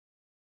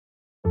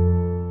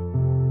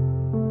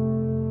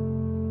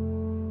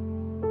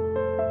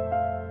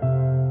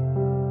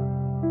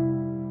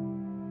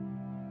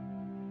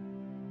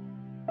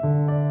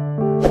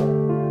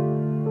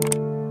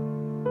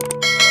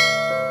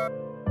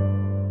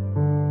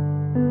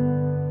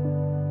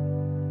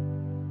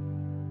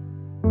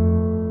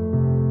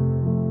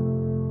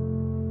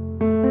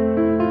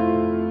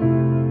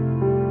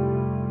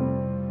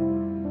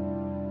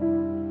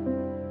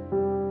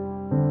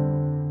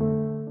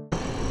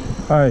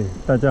嗨，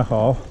大家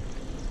好。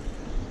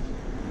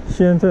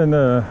现在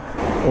呢，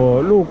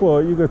我路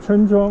过一个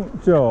村庄，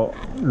叫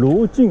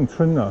卢径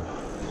村啊，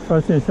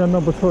发现相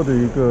当不错的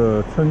一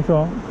个村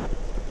庄，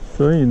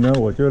所以呢，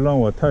我就让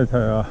我太太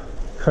啊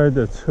开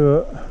着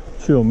车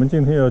去我们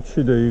今天要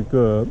去的一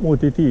个目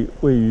的地，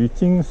位于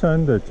金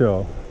山的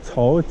叫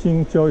曹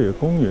金郊野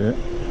公园。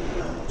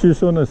据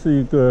说呢是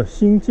一个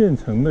新建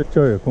成的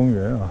郊野公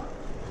园啊。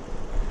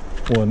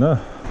我呢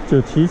就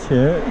提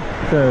前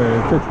在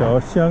这条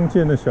乡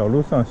间的小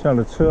路上下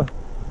了车。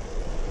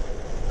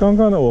刚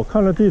刚呢，我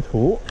看了地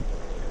图，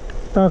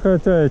大概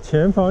在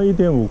前方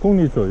1.5公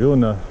里左右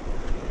呢，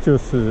就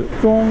是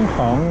庄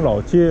行老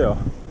街啊，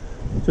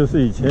就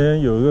是以前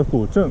有一个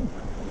古镇，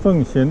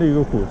奉贤的一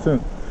个古镇，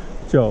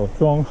叫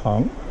庄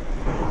行。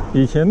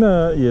以前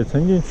呢也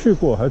曾经去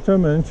过，还专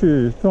门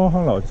去庄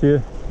行老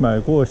街买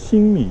过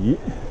新米。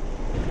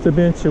这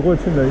边骑过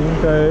去呢，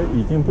应该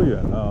已经不远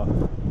了啊。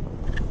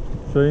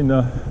所以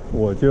呢，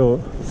我就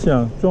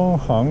向庄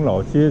行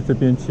老街这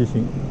边骑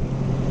行。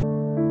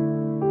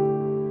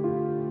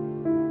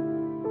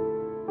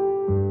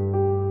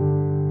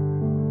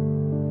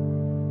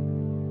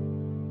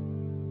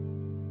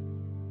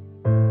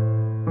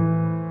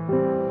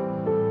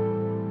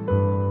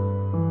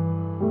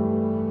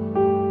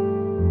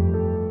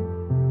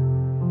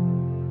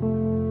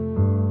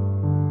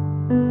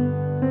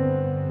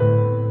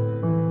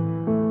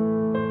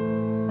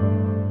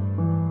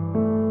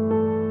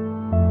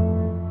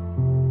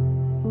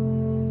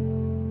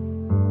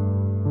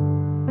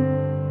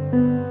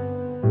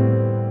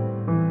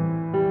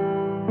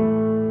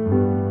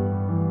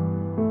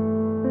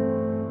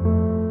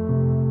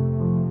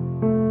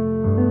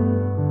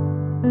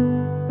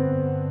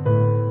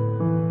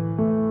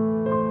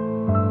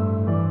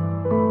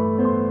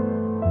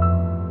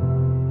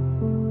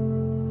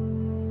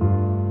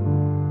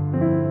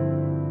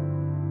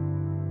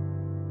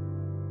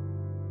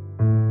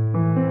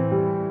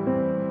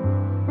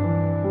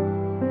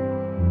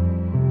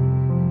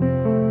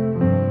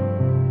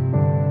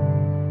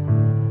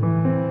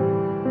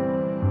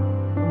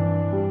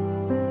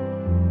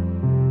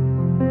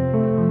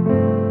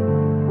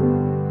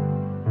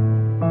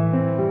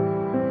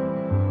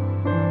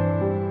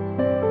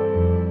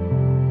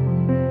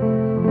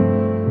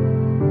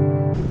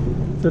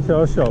这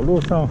条小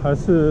路上还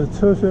是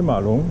车水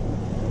马龙，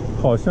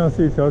好像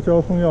是一条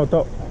交通要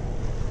道。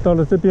到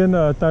了这边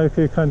呢，大家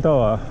可以看到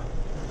啊，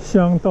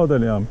乡道的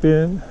两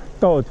边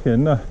稻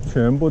田呢，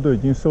全部都已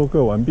经收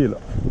割完毕了。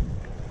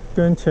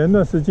跟前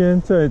段时间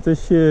在这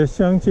些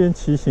乡间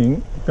骑行，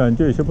感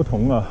觉有些不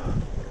同啊。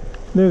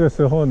那个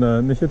时候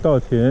呢，那些稻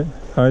田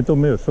还都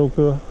没有收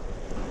割。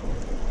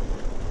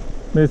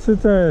每次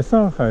在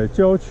上海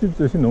郊区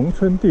这些农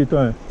村地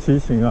段骑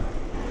行啊，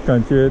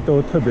感觉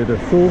都特别的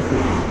舒服。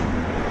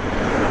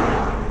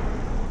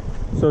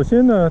首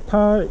先呢，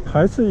它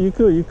还是一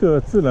个一个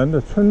自然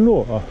的村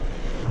落啊，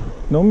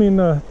农民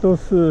呢都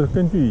是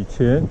根据以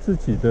前自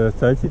己的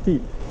宅基地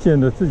建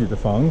的自己的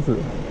房子，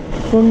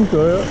风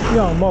格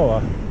样貌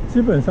啊，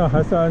基本上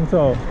还是按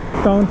照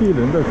当地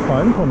人的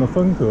传统的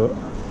风格，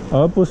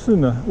而不是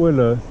呢为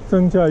了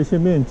增加一些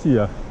面积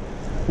啊，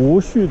无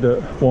序的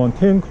往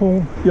天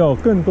空要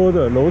更多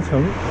的楼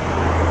层。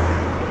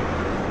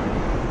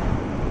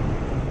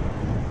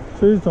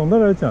所以总的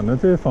来讲呢，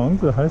这些房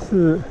子还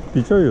是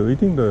比较有一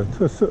定的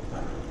特色，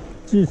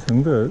继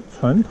承着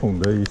传统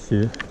的一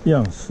些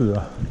样式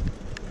啊。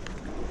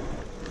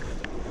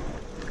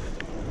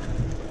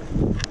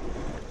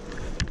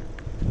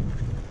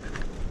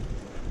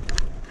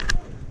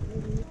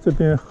这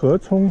边河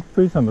涌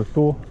非常的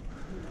多，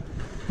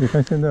你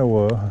看现在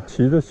我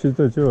骑着骑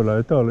着就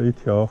来到了一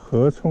条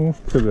河涌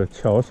这个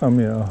桥上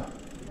面啊，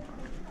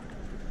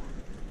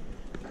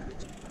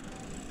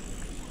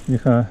你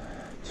看。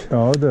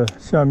桥的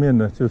下面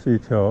呢，就是一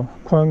条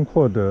宽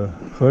阔的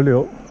河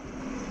流，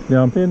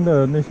两边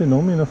的那些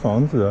农民的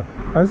房子啊，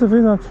还是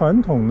非常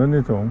传统的那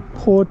种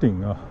坡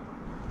顶啊。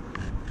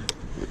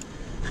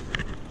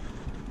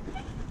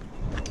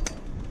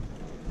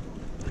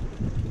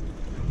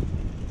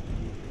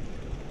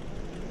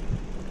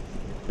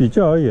比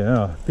较而言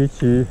啊，比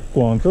起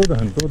广州的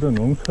很多的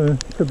农村，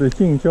特别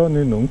近郊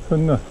那农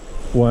村呢，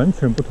完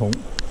全不同。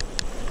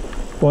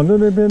广州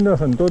那边的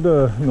很多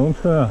的农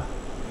村啊，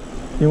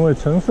因为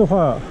城市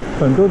化，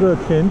很多的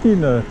田地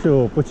呢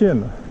就不见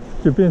了，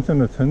就变成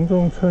了城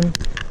中村。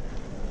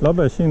老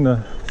百姓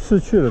呢失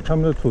去了他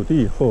们的土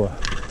地以后啊，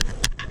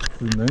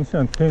只能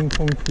向天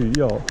空去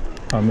要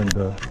他们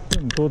的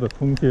更多的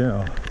空间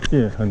啊，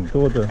建很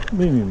多的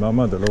密密麻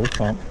麻的楼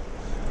房，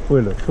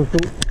为了出租。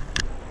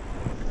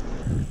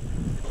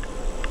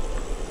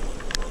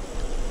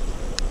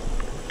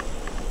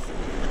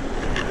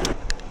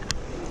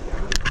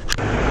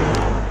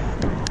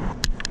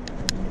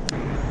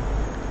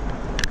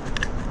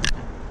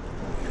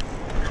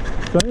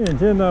转眼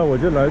间呢，我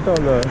就来到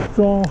了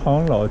庄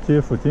行老街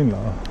附近了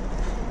啊。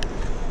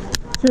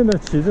现在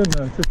骑着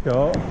呢，这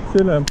条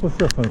虽然不是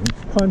很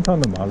宽敞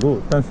的马路，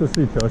但是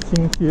是一条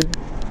新街，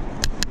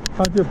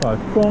它就把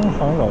庄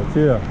行老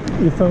街啊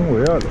一分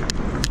为二了。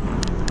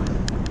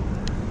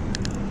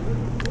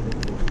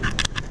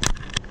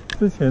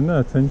之前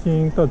呢曾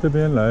经到这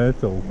边来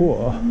走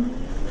过啊，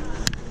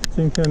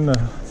今天呢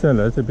再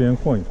来这边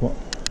逛一逛，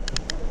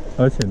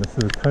而且呢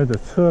是开着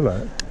车来。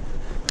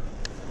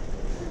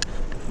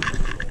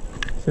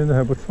现在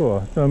还不错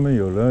啊，专门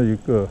有了一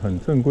个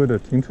很正规的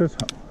停车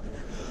场。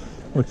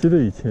我记得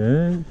以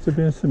前这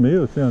边是没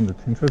有这样的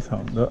停车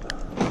场的。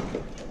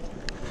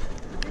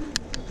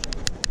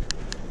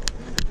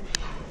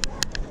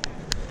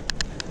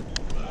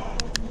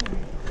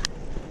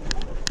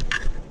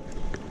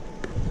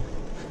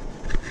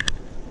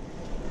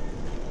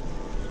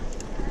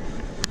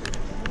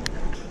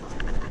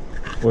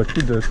我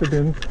记得这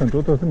边很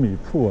多都是米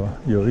铺啊，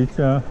有一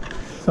家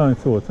上一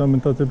次我专门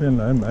到这边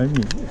来买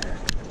米。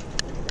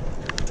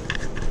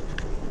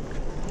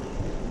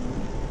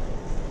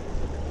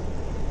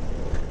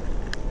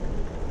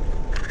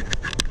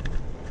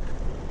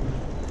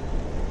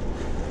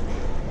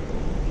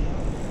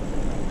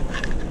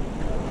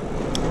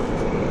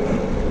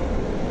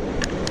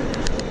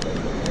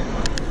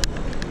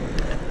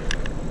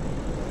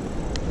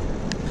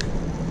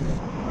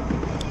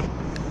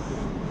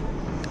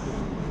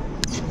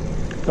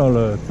到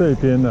了这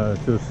边呢，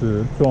就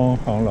是庄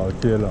行老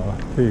街了啊，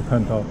可以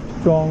看到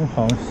庄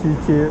行西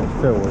街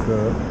在我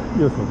的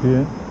右手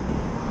边，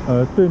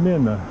对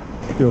面呢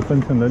就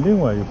分成了另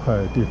外一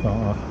块地方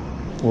啊。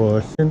我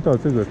先到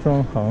这个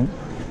庄行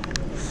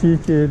西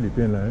街里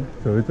边来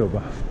走一走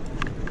吧。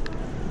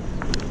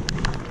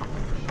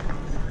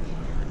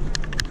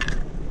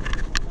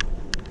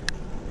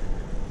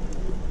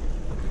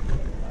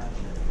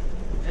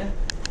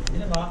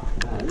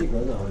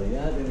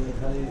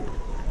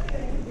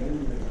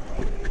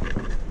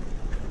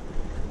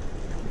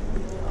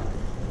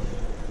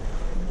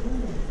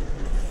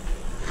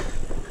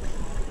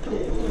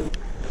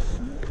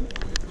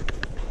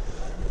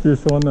据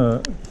说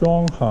呢，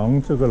庄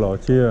行这个老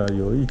街啊，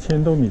有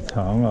1000多米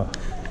长啊。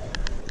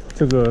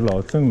这个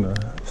老镇呢，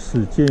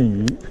始建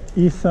于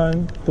13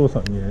多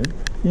少年，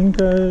应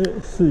该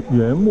是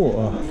元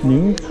末啊、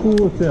明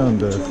初这样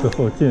的时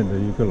候建的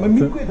一个老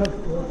镇。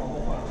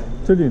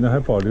这里呢，还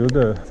保留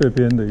着这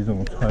边的一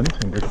种传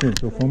统的建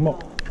筑风貌。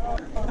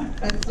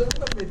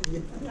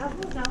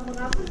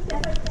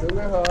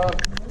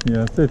你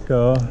看这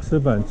条石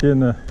板街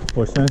呢，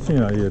我相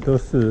信啊，也都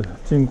是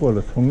经过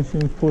了重新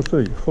铺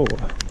设以后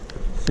啊，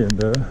显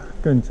得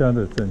更加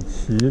的整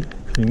齐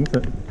平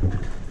整。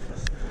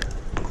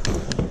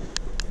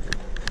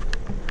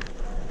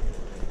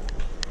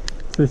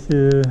这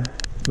些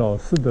老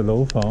式的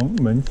楼房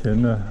门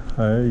前呢，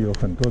还有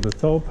很多的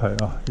招牌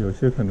啊，有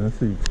些可能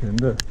是以前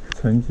的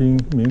曾经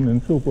名人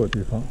住过的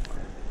地方。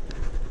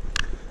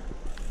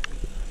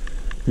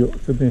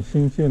这边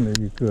新建了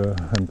一个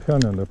很漂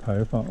亮的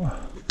牌坊啊，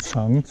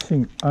长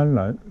庆安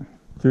澜，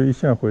就一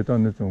下回到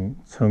那种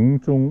城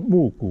中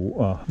暮鼓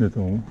啊那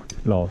种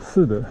老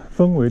式的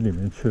氛围里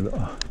面去了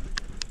啊。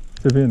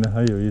这边呢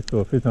还有一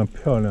座非常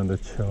漂亮的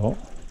桥，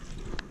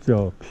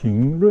叫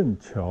平润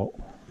桥。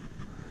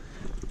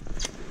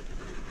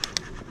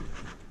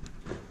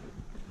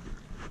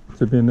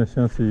这边呢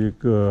像是一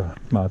个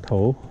码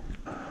头。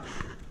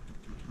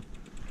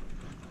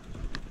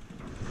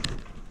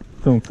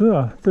总之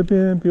啊，这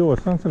边比我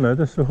上次来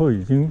的时候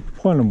已经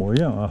换了模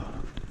样啊，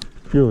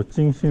又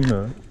精心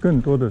了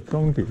更多的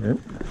装点。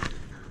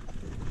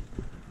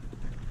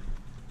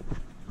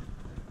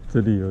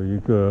这里有一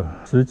个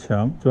石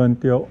墙砖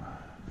雕，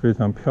非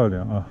常漂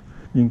亮啊，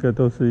应该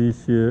都是一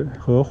些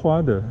荷花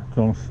的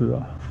装饰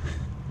啊。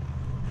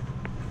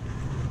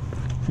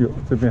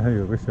这边还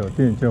有个小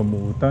店叫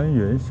牡丹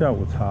园下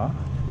午茶，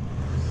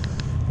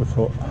不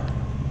错。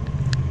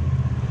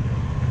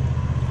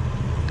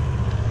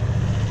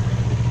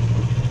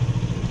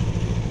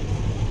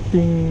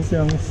丁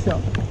香巷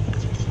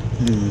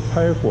旅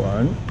拍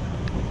馆，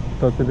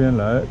到这边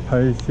来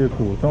拍一些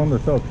古装的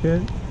照片，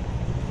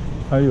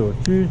还有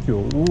居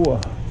酒屋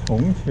啊，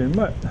从前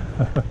慢。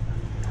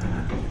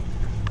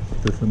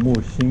这是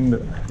木心的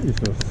一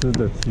首诗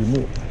的题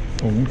目，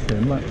从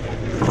前慢。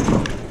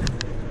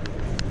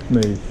美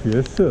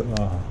学社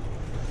啊，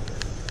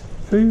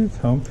非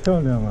常漂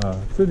亮啊！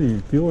这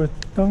里比我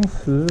当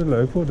时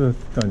来过的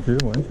感觉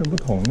完全不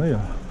同了呀。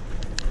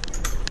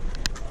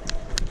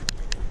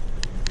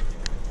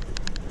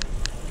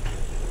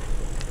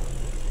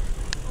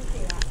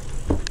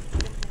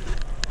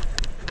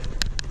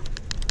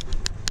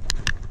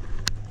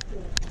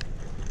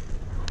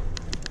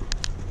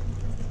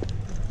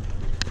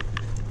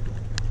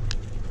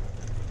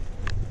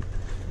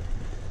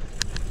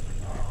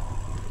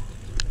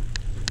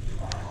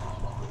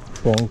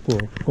包括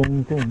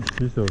公共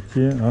洗手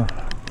间啊，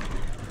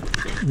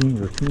应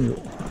有尽有。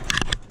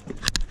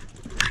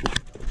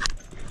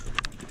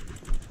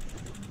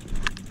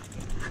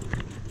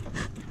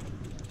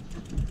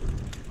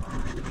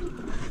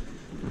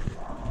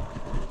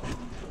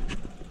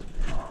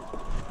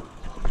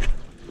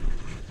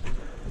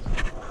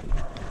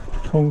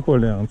通过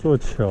2座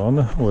桥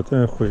呢，我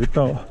再回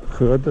到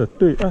河的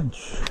对岸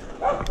去。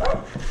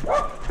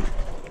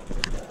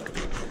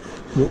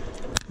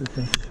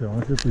这条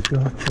桥是比较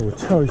陡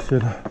峭一些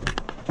的。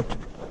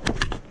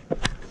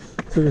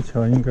这个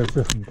桥应该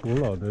是很古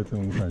老的这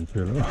种感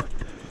觉了。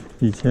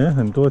以前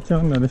很多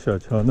江南的小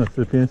桥呢，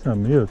是边上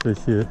没有这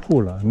些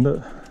护栏的，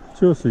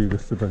就是一个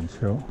石板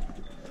桥。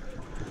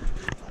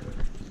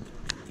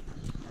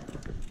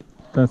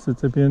但是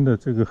这边的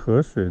这个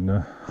河水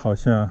呢，好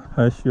像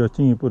还需要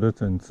进一步的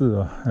整治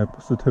啊，还不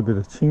是特别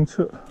的清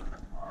澈。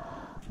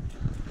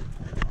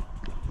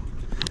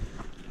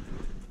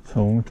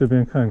从这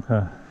边看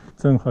看，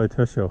正好一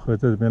条小河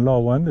在这边绕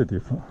弯的地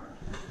方。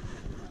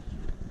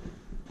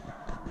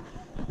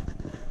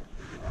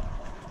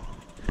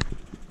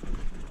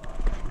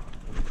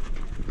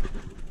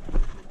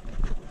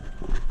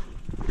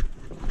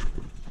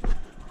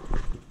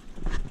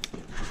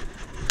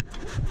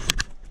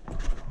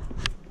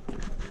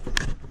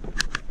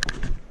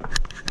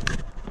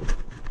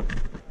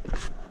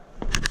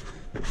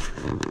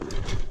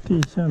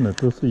地下呢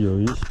都是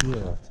有一些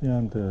这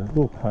样的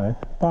路牌，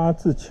八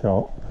字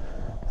桥、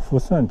福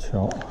善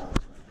桥。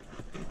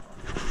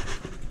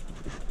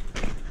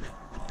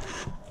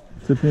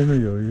这边呢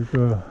有一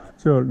个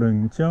叫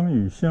冷江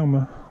雨巷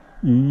吗？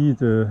寓意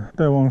着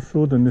戴望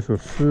舒的那首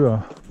诗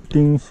啊，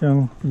丁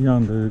香一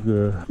样的这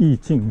个意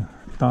境。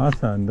打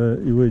伞的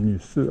一位女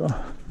士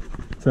啊，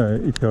在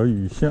一条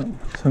雨巷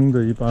撑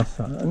着一把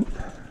伞。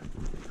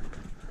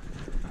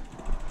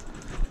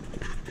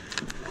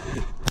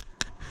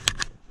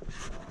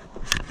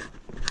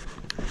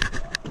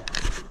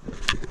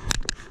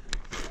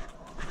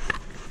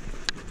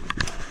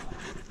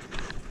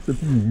这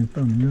边已经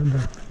到你们的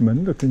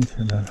门的跟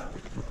前来了。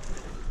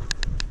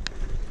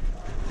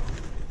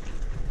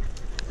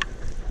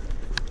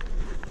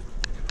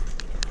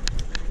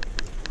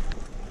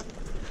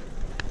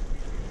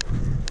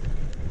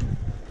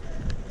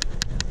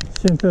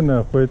现在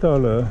呢，回到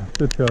了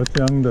这条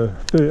江的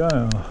对岸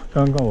啊，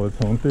刚刚我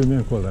从对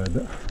面过来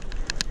的。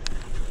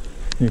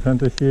你看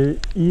这些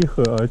依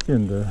河而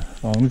建的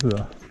房子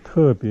啊，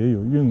特别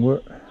有韵味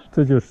儿。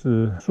这就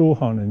是书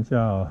行人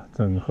家啊，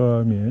整河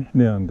而眠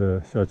那样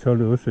的小桥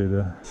流水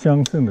的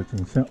乡镇的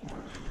景象。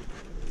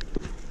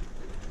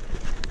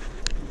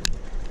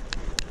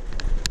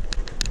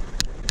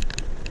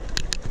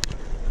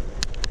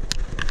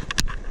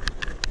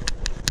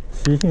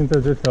骑行在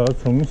这条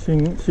重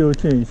新修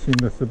建新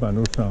的石板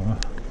路上啊，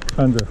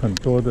看着很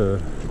多的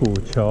古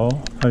桥，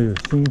还有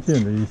新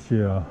建的一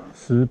些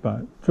石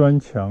板砖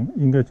墙，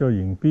应该叫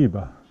影壁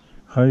吧，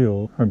还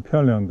有很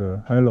漂亮的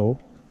牌楼。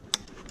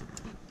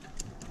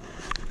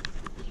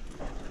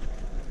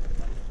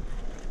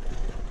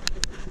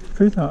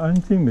非常安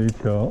静的一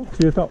条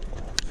街道，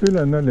虽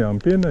然呢两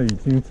边呢已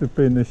经是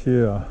被那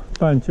些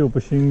半旧不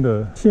新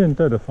的现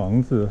代的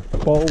房子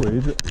包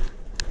围着，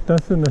但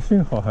是呢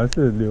幸好还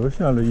是留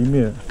下了一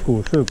面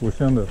古色古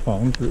香的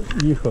房子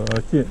依河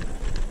而建。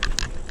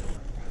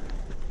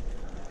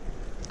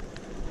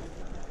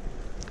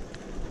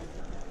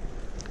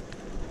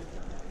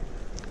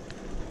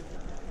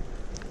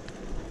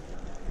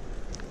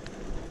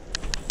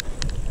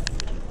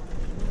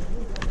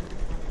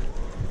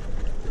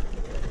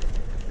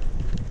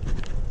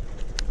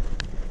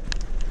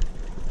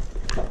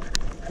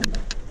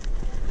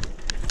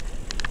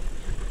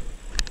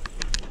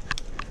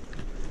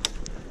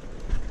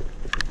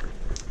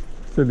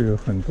这里有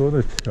很多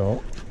的桥，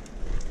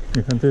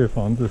你看这些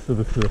房子是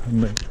不是很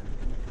美？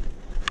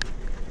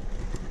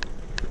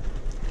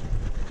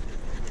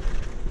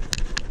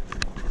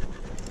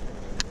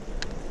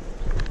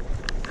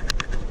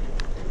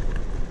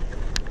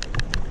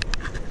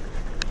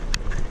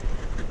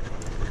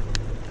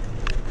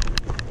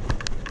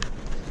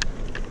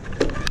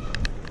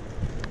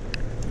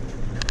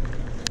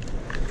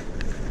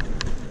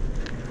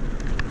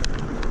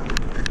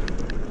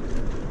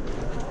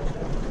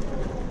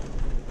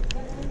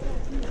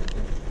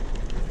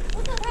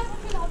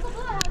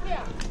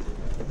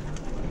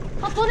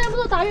昨天不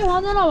是打预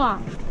防针了吗？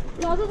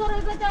老师说的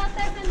在家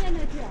待3天才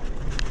去。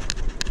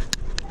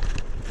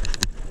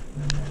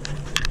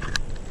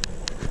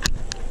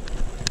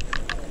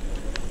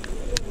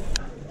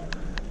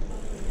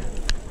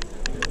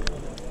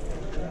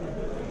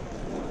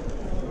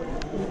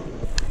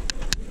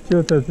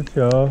就在这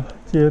条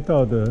街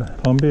道的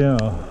旁边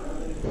啊，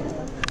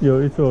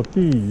有一座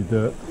避雨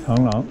的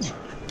长廊，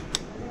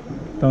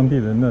当地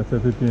人呢在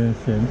这边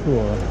闲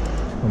坐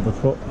很不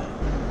错。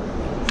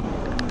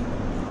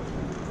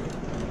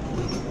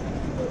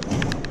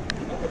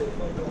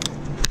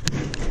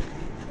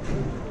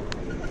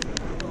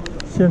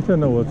现在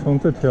呢，我从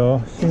这条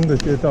新的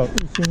街道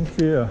一心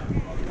街啊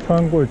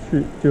穿过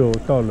去，就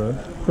到了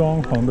庄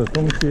行的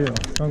东街啊，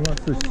刚刚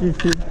是西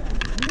街。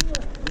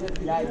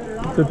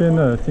这边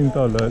呢进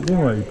到了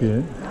另外一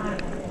边，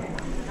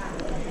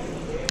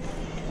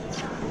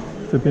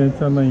这边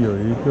专门有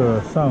一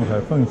个上海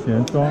奉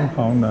贤庄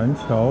行南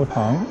桥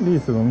塘历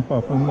史文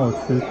化风貌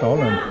区导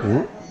览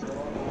图。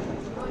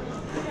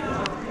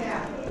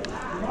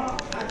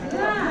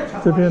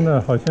这边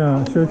呢好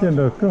像修建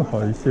得更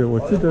好一些，我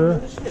记得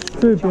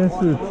这边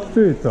是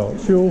最早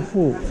修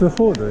复之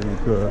后的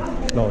一个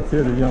老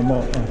街的样貌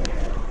啊。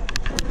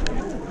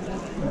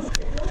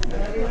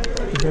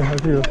这边还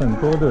是有很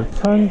多的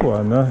餐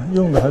馆呢，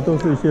用的还都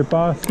是一些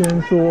八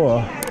仙桌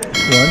啊，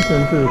完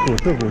全是古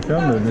色古香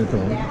的那种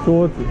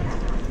桌子。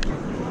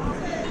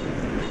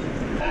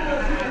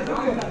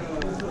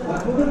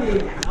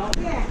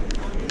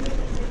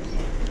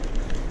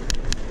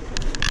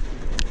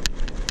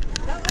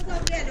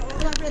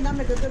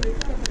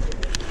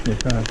你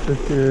看这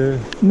些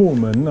木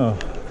门呢，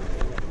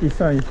一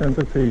扇一扇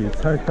都可以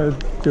拆开，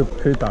就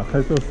可以打开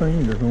做生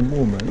意的这种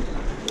木门。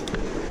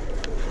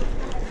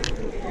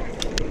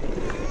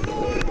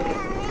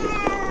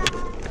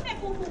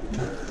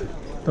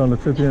到了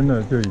这边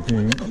呢，就已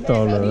经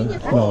到了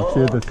老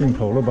街的尽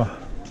头了吧？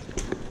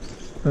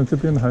但这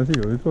边呢，还是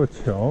有一座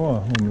桥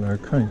啊，我们来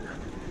看一看。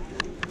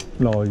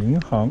老银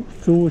行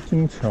朱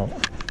金桥。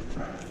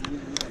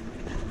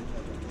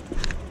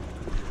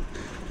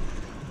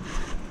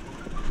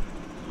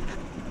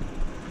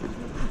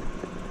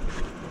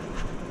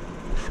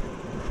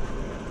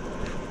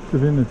这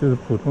边呢，就是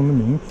普通的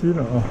民居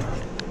了啊。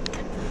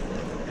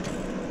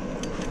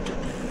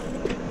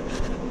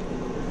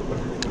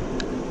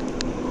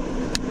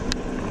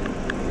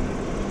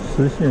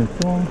实现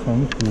庄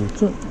行古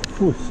镇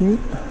复兴。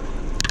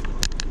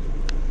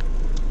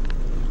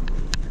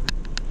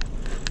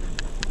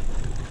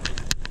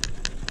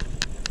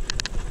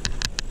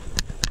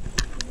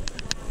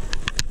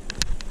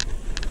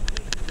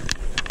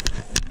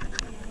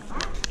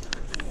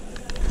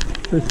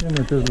这些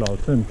呢，就是老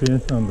镇边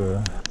上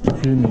的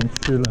居民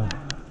区了。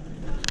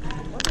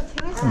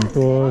很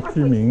多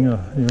居民啊，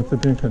因为这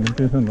边可能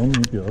边上农民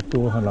比较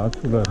多，还拿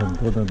出了很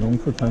多的农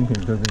副产品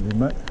在这里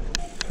卖。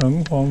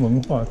城隍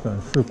文化展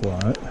示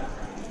馆，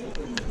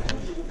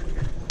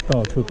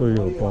到处都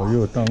有保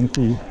佑当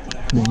地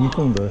民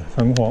众的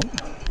城隍。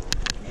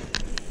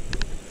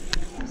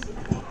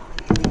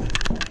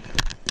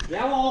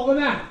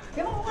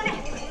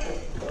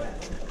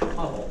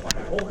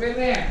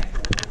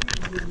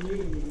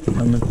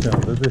他们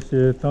讲的这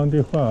些当地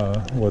话，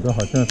我都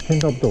好像听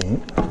不懂。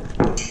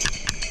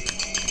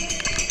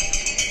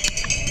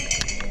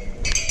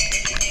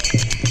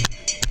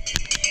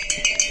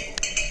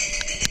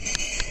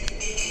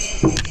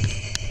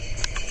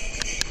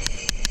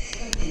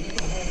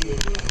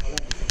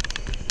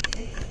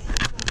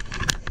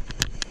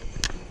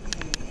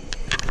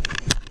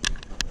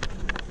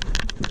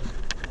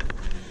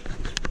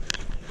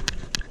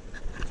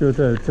就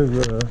在这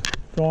个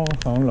庄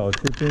行老街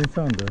边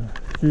上的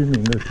居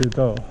民的这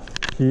道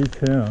街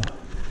圈啊，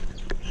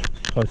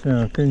好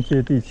像更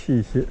接地气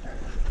一些。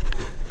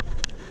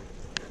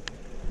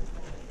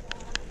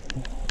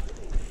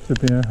这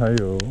边还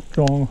有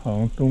庄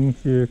行东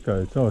街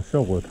改造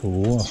效果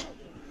图啊，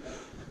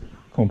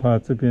恐怕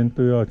这边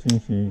都要进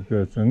行一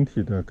个整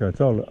体的改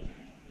造了。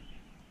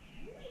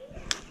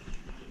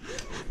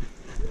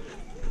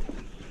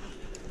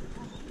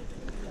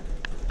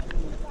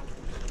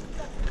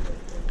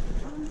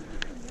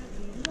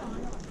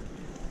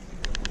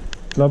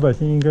老百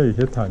姓应该有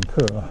些忐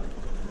忑啊，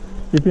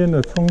一边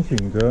呢憧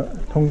憬着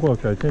通过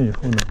改建以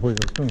后呢，会有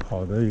更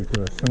好的一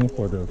个生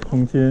活的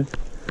空间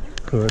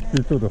和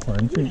居住的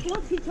环境，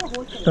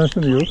但是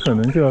呢，有可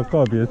能就要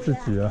告别自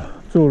己啊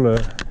住了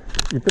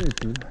一辈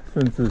子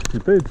甚至几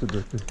辈子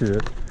的这些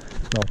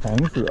老房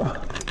子啊。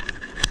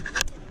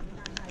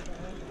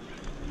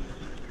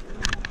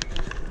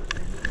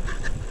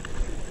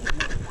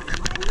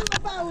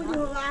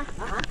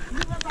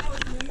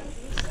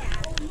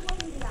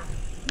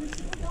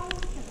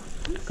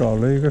搞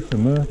了一个什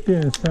么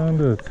电商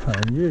的产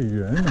业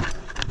园呢？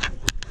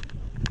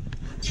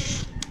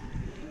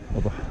好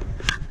吧，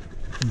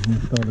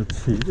到了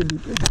企业里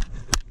边。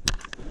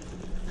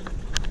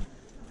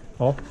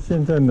好，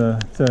现在呢，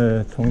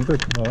再从这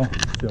条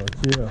小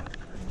街啊，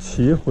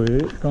骑回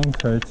刚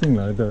才进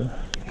来的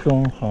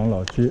庄行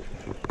老街。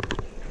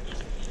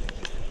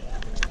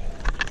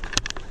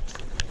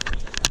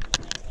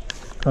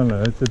看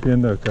来这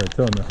边的改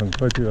造呢，很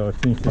快就要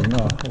进行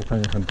了。我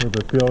看有很多的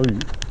标语。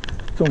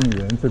动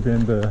员这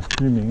边的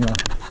居民啊，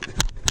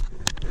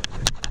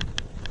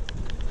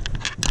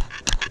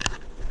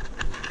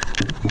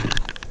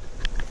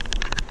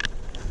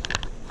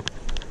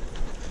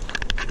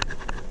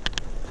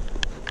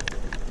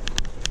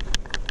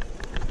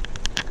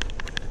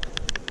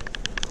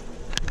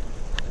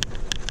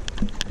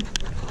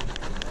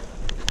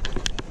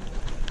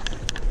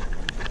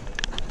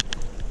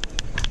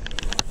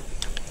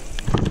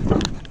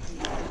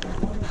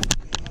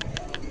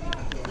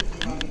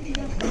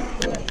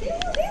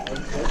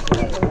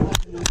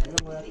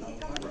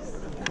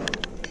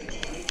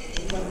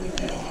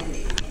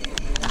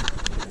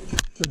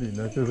这里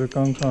呢，就是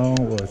刚刚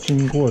我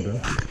经过的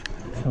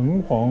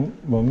城隍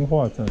文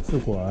化展示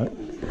馆。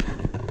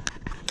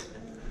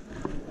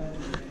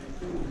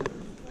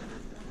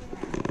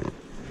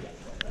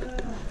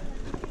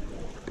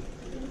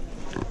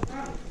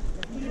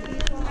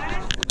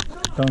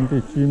当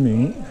地居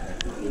民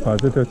把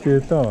这条街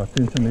道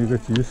变成了一个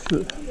集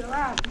市。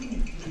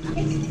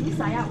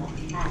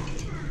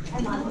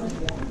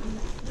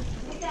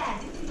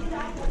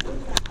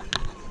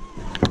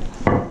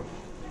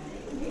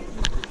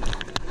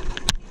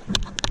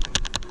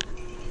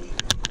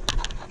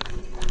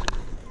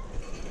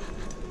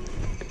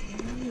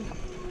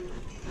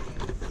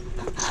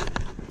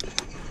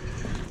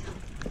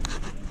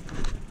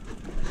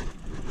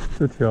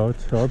这条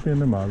桥边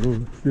的马路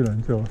居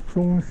然叫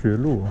中学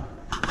路啊！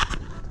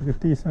这个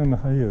地上呢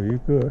还有一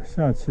个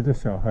下棋的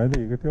小孩的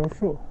一个雕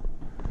塑，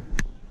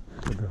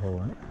特别好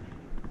玩。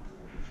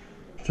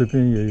这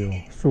边也有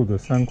竖的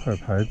3块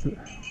牌子，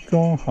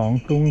庄行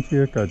东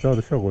街改造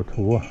的效果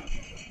图啊。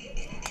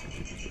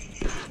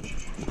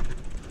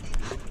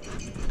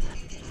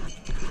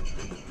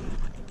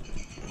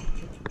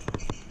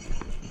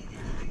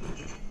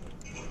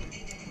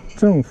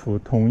政府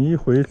统一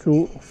回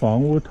租，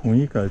房屋统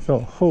一改造，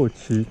后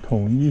期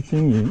统一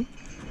经营，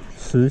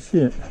实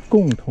现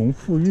共同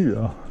富裕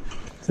啊！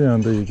这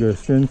样的一个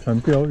宣传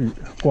标语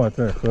挂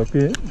在河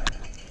边。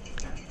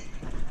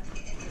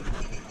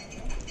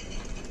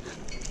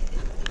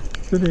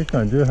这里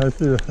感觉还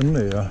是很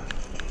美啊，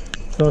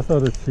稍稍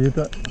的期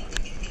待。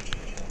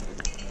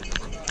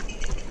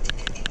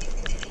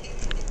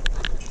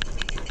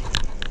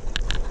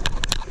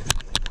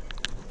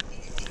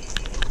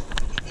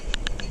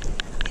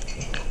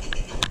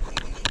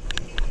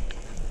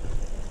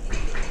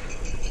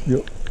哟，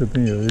这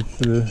边有一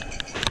只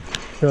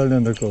漂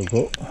亮的狗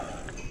狗。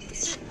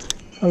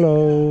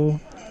Hello，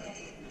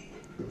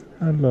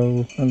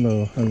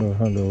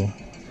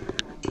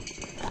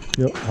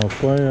 哟，好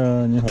乖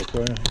啊，你好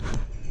乖啊，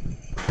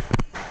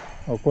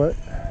好乖。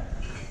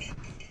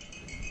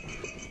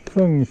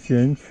奉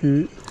贤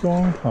区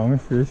庄行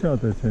学校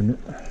在前面。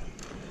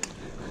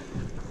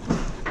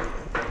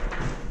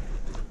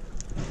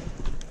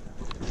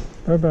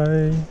拜拜。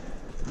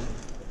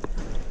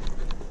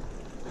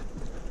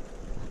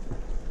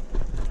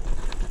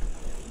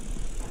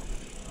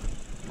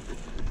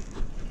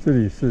这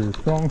里是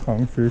庄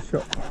行学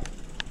校。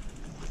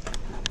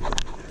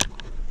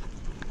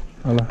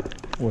好了，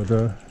我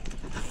的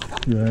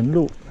原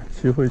路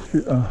骑回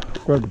去啊，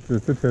怪不得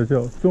这条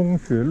叫中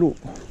学路，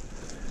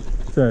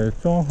在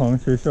庄行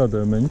学校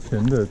的门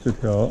前的这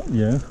条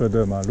沿河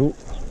的马路，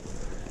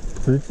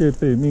直接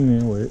被命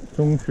名为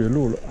中学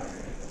路了。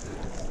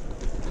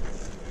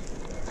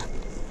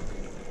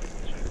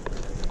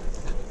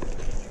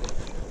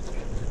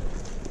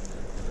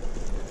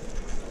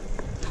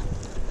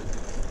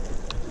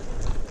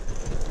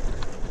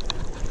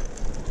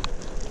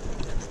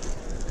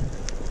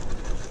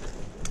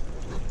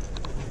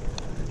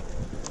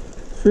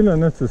虽然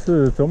呢只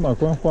是走马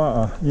观花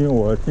啊，因为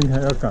我今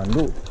天要赶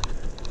路，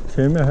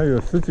前面还有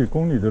10几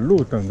公里的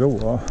路等着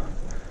我，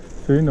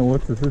所以呢我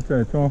只是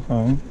在庄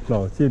行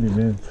老街里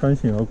面穿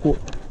行而过，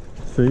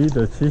随意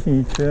的骑行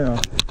一圈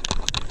啊。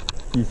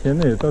以前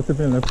呢也到这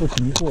边来步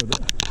行过的。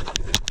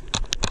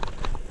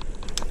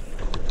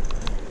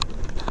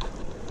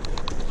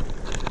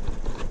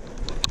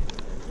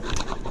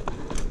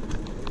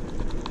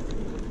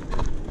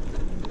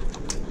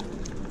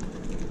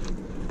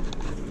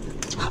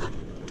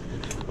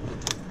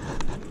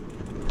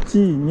纪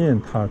念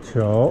塔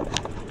桥，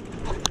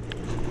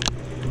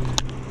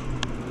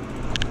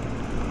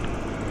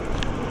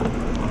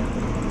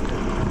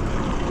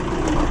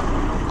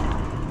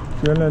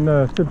原来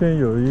呢这边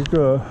有一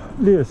个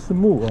烈士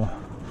墓啊，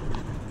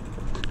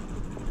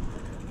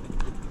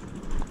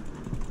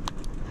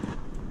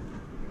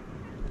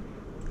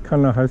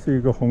看来还是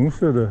一个红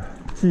色的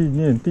纪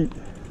念地。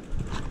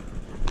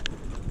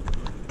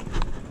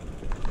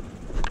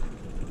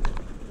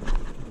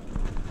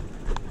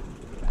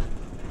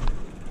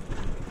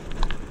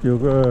有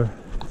个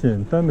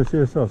简单的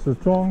介绍是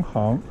庄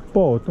行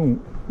暴动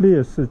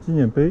烈士纪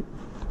念碑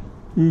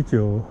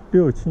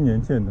，1967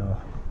年建的啊。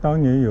当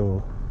年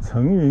有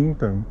陈云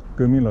等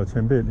革命老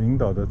前辈领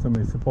导的这么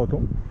一次暴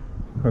动，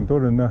很多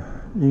人呢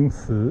因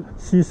此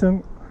牺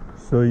牲，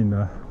所以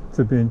呢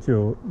这边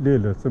就列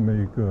了这么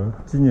一个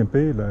纪念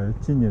碑来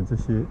纪念这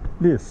些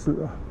烈士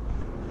啊，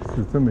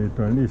是这么一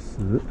段历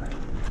史。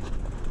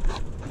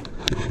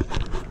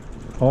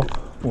好，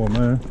我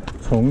们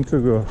从这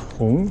个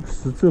红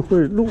十字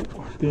会路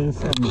边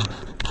上呢，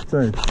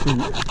再去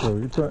走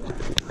一段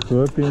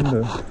河边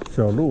的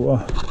小路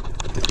啊。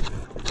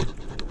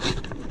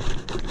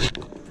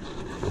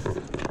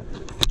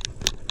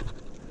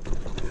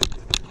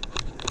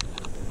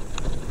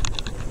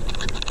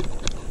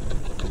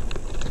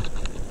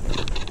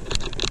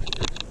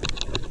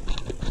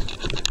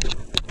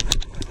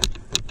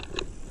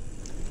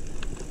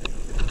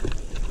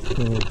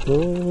狗狗，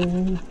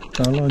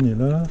打扰你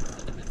了。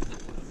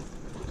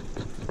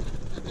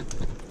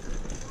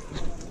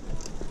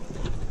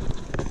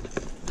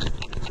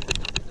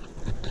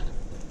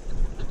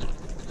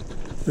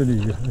这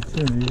里还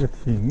建了一个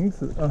亭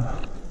子啊。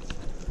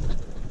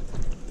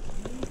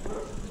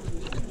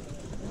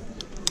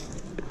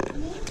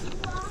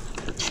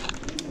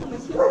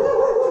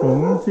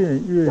重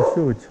建越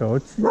秀桥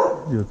记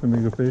有这么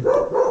一个碑，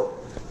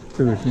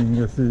这个应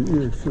该是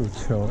越秀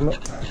桥了。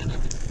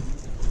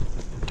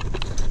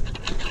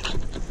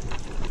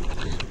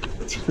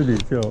这里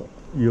叫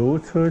油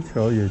车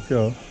桥，也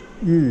叫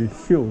越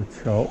秀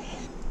桥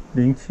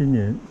，07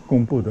年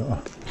公布的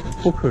啊，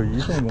不可移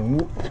动文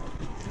物。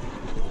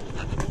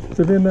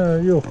这边呢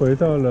又回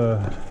到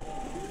了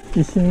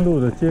一心路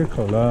的街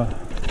口了，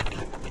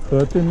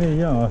和对面一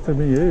样啊，这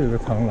边也有一个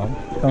长廊，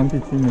当地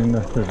居民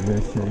呢在里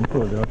面闲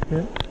坐聊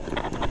天。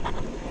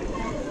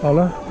好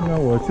了，那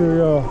我就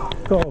要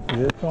告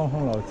别庄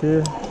行老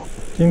街，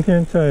今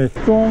天在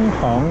庄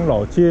行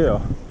老街啊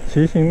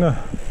骑行呢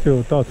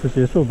就到此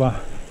结束吧，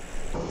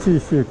继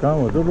续赶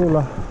我的路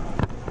了。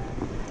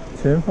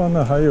前方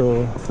呢还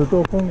有10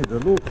多公里的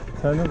路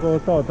才能够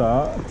到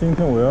达今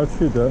天我要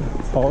去的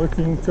曹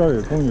金郊野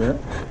公园。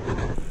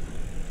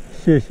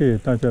谢谢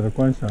大家的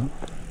观赏，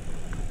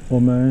我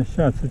们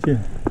下次见，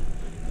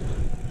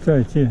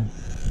再见，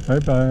拜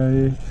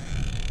拜。